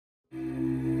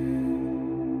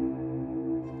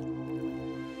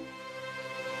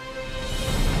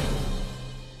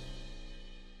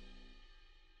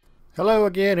Hello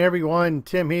again everyone,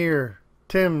 Tim here,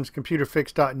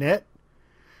 timscomputerfix.net.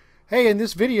 Hey, in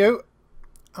this video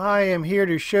I am here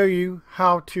to show you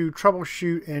how to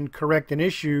troubleshoot and correct an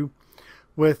issue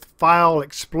with File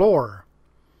Explorer.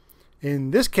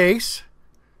 In this case,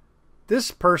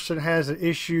 this person has an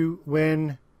issue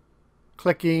when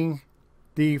clicking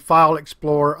the File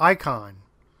Explorer icon.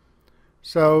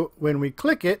 So when we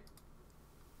click it,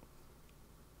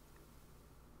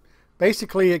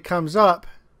 basically it comes up,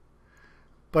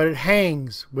 but it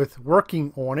hangs with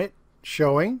working on it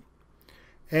showing,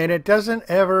 and it doesn't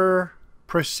ever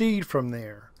proceed from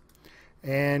there.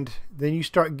 And then you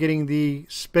start getting the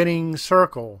spinning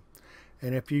circle,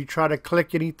 and if you try to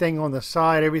click anything on the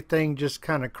side, everything just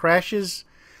kind of crashes,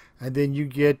 and then you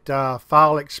get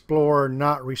File Explorer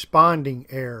not responding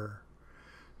error.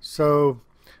 So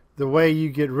the way you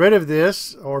get rid of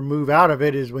this or move out of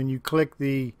it is when you click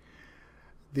the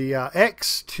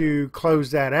X to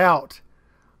close that out.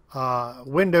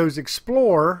 Windows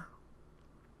Explorer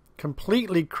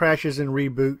completely crashes and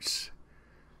reboots,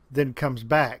 then comes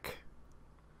back.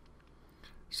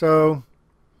 So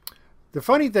the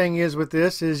funny thing is with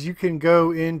this is you can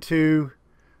go into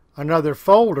another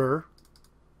folder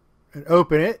and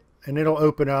open it, and it'll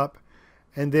open up,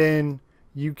 and then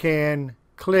you can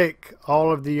click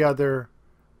all of the other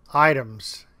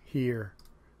items here.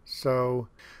 So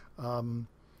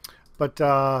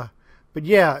but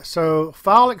yeah, so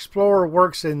File Explorer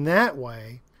works in that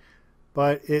way,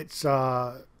 but it's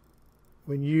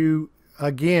when you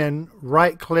again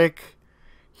right click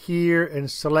here and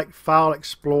select File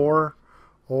Explorer,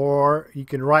 or you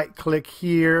can right click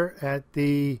here at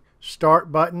the Start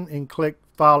button and click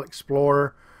File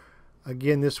Explorer.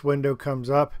 Again, this window comes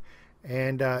up,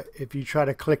 and if you try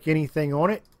to click anything on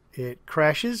it, it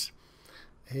crashes.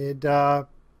 It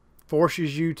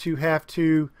forces you to have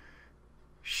to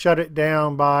shut it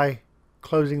down by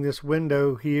closing this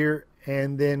window here,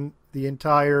 and then the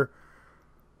entire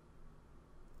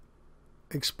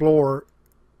Explorer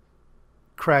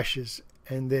crashes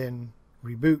and then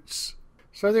reboots.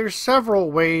 So there's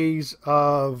several ways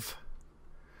of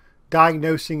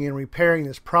diagnosing and repairing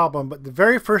this problem, but the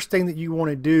very first thing that you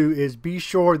want to do is be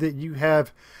sure that you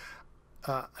have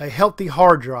a healthy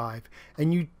hard drive,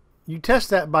 and you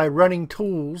test that by running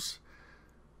tools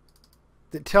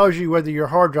that tells you whether your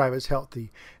hard drive is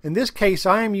healthy. In this case,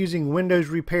 I am using Windows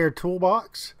Repair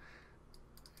Toolbox,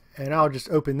 and I'll just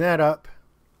open that up.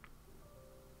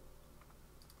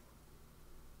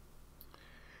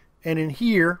 And in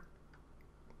here,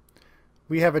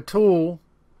 we have a tool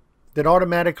that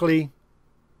automatically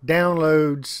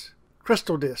downloads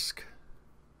Crystal Disk.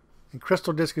 And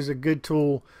Crystal Disk is a good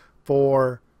tool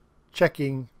for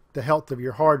checking the health of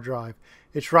your hard drive.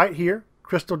 It's right here,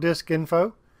 Crystal Disk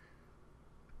Info.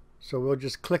 So we'll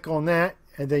just click on that,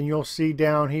 and then you'll see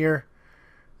down here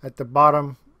at the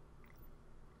bottom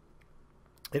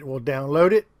it will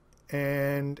download it,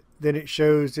 and then it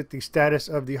shows that the status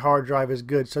of the hard drive is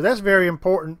good. So that's very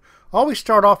important. Always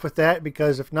start off with that,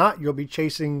 because if not, you'll be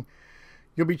chasing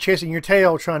your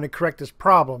tail trying to correct this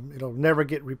problem. It'll never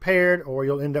get repaired, or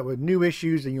you'll end up with new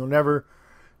issues and you'll never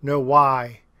know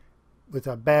why. With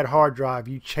a bad hard drive,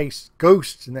 you chase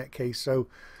ghosts in that case.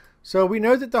 So we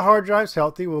know that the hard drive's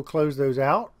healthy. We'll close those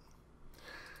out.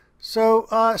 So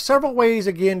several ways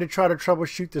again to try to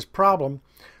troubleshoot this problem.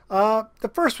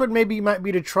 The first one might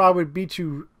be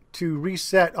to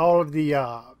reset all of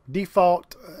the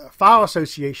default file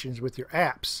associations with your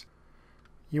apps.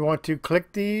 You want to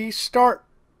click the Start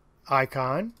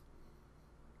icon,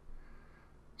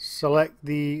 select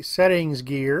the Settings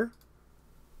gear,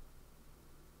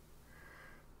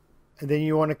 and then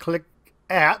you want to click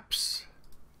Apps.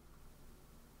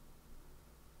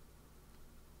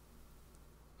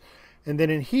 And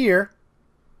then in here,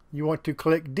 you want to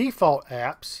click Default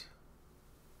Apps.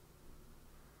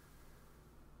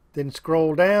 Then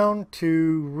scroll down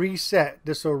to Reset.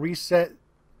 This will reset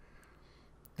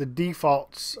the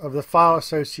defaults of the file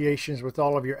associations with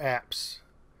all of your apps.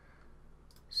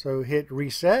 So hit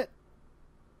Reset.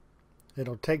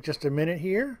 It'll take just a minute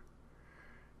here.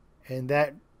 And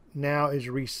that now is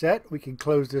reset. We can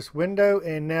close this window,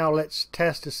 and now let's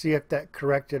test to see if that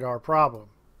corrected our problem.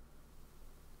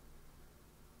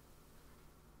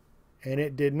 And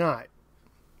it did not.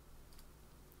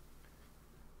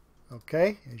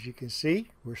 Okay, as you can see,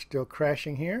 we're still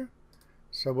crashing here.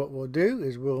 So what we'll do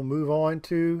is we'll move on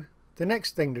to the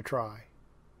next thing to try.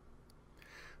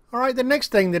 Alright, the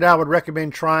next thing that I would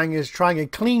recommend trying is trying a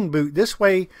clean boot. This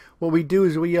way, what we do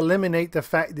is we eliminate the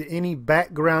fact that any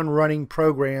background running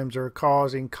programs are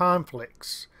causing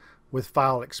conflicts with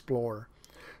File Explorer.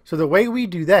 So the way we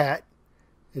do that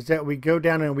is that we go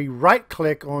down and we right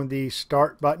click on the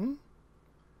Start button,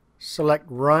 select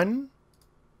Run,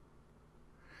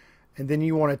 and then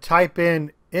you want to type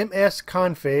in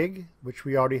msconfig, which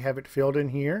we already have it filled in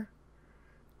here.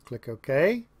 Click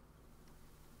OK.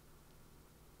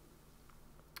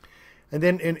 And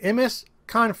then in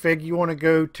msconfig, you want to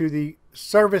go to the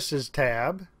Services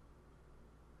tab,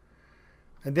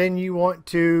 and then you want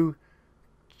to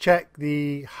check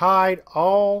the Hide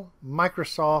All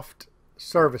Microsoft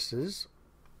Services.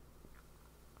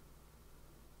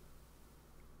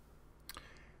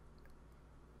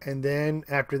 And then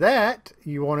after that,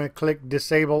 you want to click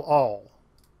Disable All.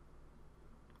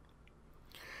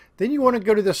 Then you want to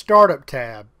go to the Startup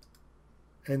tab.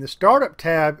 In the Startup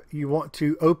tab, you want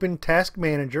to open Task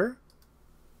Manager.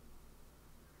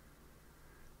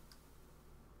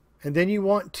 And then you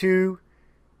want to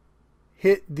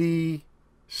hit the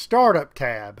Startup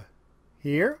tab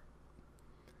here.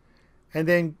 And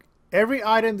then every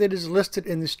item that is listed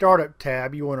in the Startup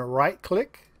tab, you want to right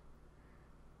click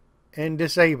and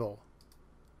disable.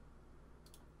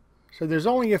 So there's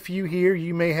only a few here.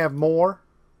 You may have more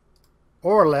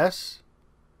or less,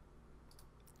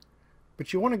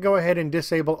 but you want to go ahead and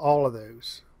disable all of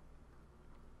those.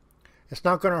 It's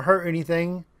not going to hurt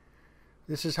anything.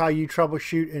 This is how you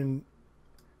troubleshoot and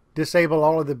disable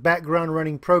all of the background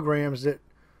running programs that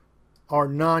are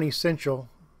non-essential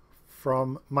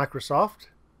from Microsoft,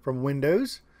 from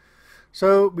Windows.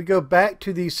 So we go back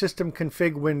to the System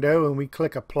Config window and we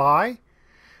click Apply,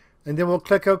 and then we'll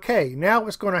click OK. Now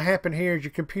what's going to happen here is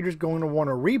your computer's going to want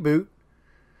to reboot.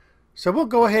 So we'll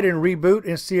go ahead and reboot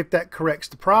and see if that corrects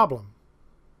the problem.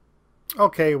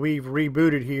 Okay, we've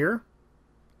rebooted here.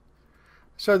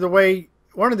 So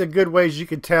one of the good ways you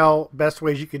could tell, best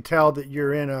ways you could tell that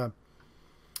you're in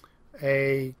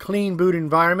a clean boot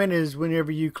environment is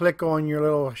whenever you click on your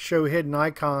little show hidden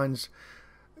icons,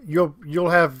 you'll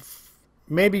have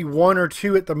maybe one or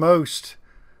two at the most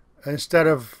instead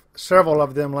of several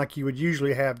of them like you would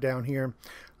usually have down here.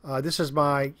 This is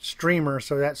my streamer,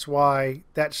 so that's why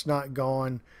that's not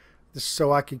gone. This is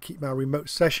so I can keep my remote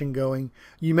session going.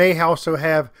 You may also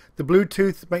have the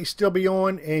Bluetooth may still be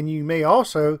on, and you may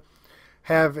also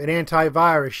have an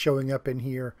antivirus showing up in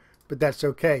here, but that's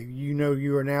okay. You know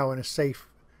you are now in a safe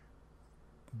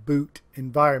boot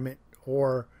environment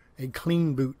or a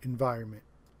clean boot environment.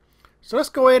 So let's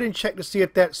go ahead and check to see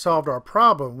if that solved our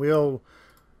problem. We'll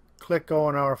click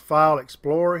on our File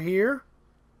Explorer here.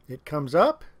 It comes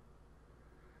up.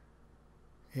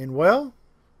 And well,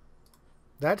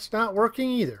 that's not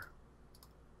working either.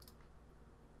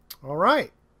 All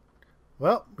right.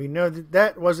 Well, we know that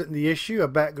that wasn't the issue, a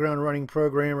background running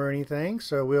program or anything.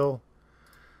 So we'll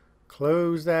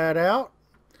close that out.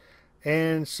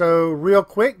 And so real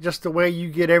quick, just the way you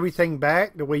get everything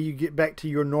back, the way you get back to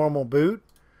your normal boot,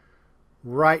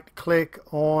 right click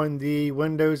on the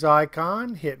Windows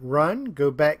icon, hit Run, go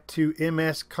back to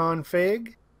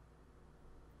msconfig.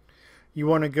 You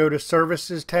want to go to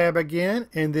Services tab again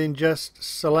and then just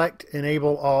select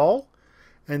Enable All,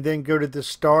 and then go to the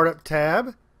Startup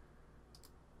tab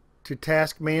to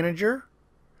Task Manager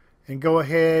and go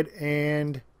ahead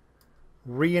and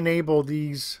re-enable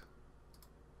these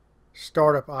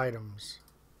startup items.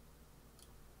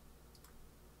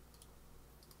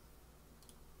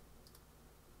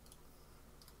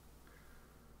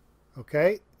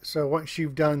 Okay, so once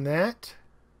you've done that,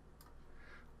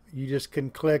 you just can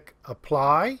click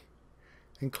Apply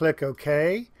and click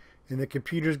OK, and the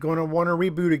computer's going to want to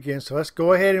reboot again. So let's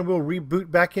go ahead and we'll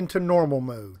reboot back into normal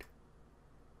mode.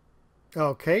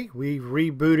 Okay, we've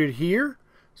rebooted here.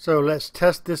 So let's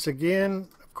test this again.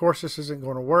 Of course, this isn't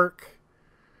going to work,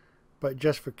 but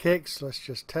just for kicks, let's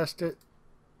just test it.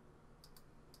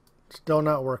 Still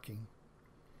not working.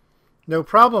 No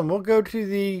problem. We'll go to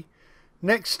the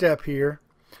next step here.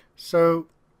 So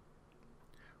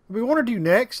what we want to do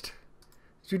next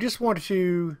is we just want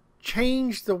to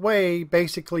change the way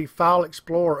basically File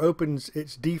Explorer opens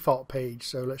its default page.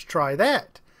 So let's try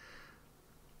that.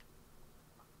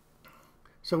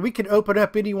 So we can open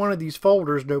up any one of these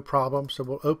folders, no problem. So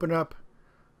we'll open up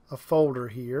a folder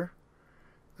here,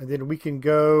 and then we can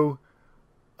go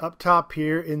up top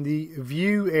here in the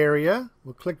View area.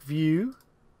 We'll click View,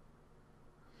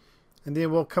 and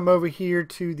then we'll come over here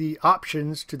to the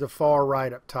Options to the far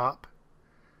right up top.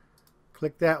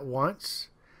 Click that once,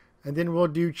 and then we'll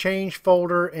do Change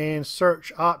Folder and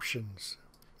Search Options.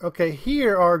 Okay,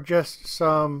 here are just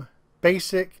some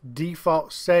basic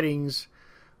default settings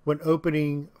when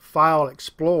opening File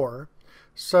Explorer.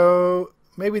 So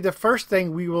maybe the first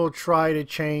thing we will try to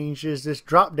change is this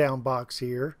drop down box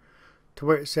here, to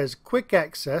where it says quick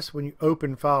access when you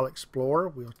open File Explorer.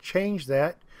 We'll change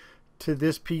that to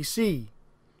this PC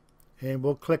and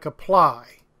we'll click apply.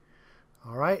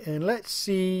 Alright, and let's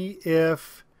see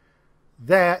if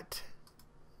that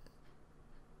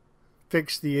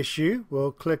fixed the issue.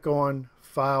 We'll click on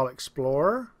File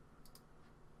Explorer.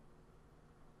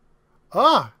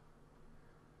 Ah!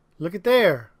 Look at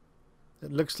there.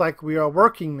 It looks like we are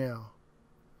working now.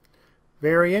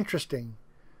 Very interesting.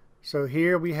 So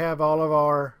here we have all of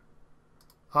our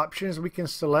options we can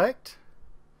select.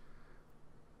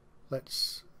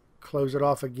 Let's close it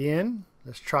off again.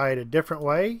 Let's try it a different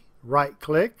way. Right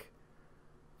click,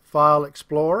 File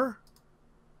Explorer.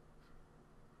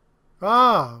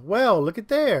 Ah, well, look at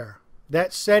there.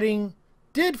 That setting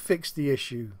did fix the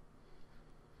issue.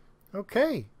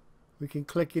 Okay, we can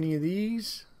click any of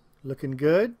these. Looking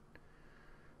good.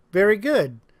 Very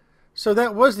good. So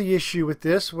that was the issue with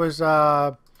this, was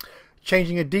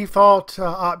changing a default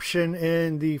option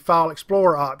in the File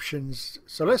Explorer options.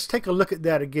 So let's take a look at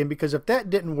that again, because if that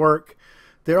didn't work,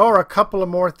 there are a couple of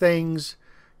more things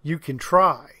you can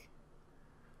try.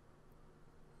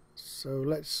 So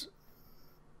let's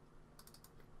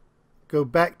go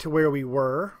back to where we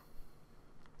were.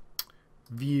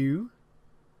 View,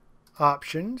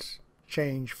 Options,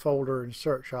 change folder and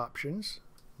search options.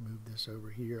 Move this over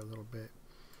here a little bit.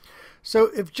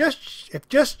 So if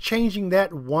just changing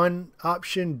that one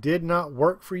option did not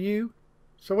work for you,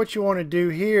 so what you want to do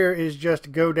here is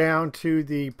just go down to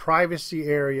the privacy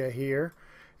area here,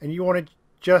 and you want to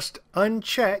just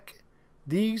uncheck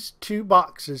these two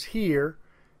boxes here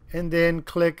and then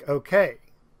click OK.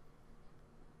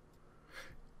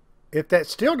 If that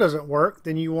still doesn't work,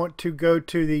 then you want to go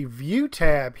to the View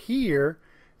tab here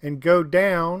and go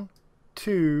down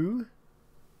to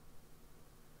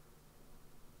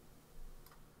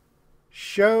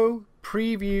Show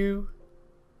Preview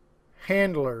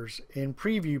Handlers in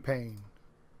Preview Pane.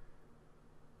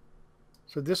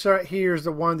 So this right here is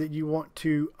the one that you want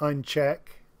to uncheck.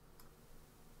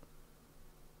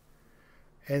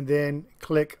 And then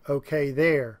click OK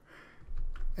there.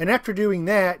 And after doing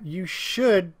that, you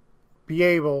should be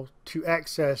able to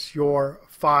access your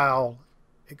File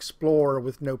Explorer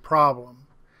with no problem.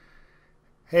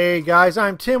 Hey guys,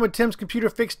 I'm Tim with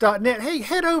timscomputerfix.net. Hey,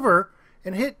 head over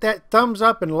and hit that thumbs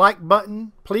up and like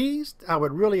button, please. I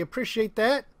would really appreciate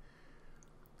that.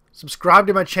 Subscribe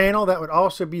to my channel. That would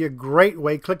also be a great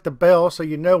way. Click the bell so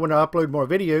you know when I upload more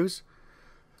videos.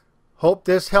 Hope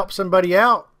this helps somebody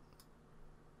out.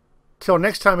 Till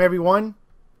next time, everyone.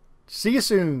 See you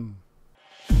soon.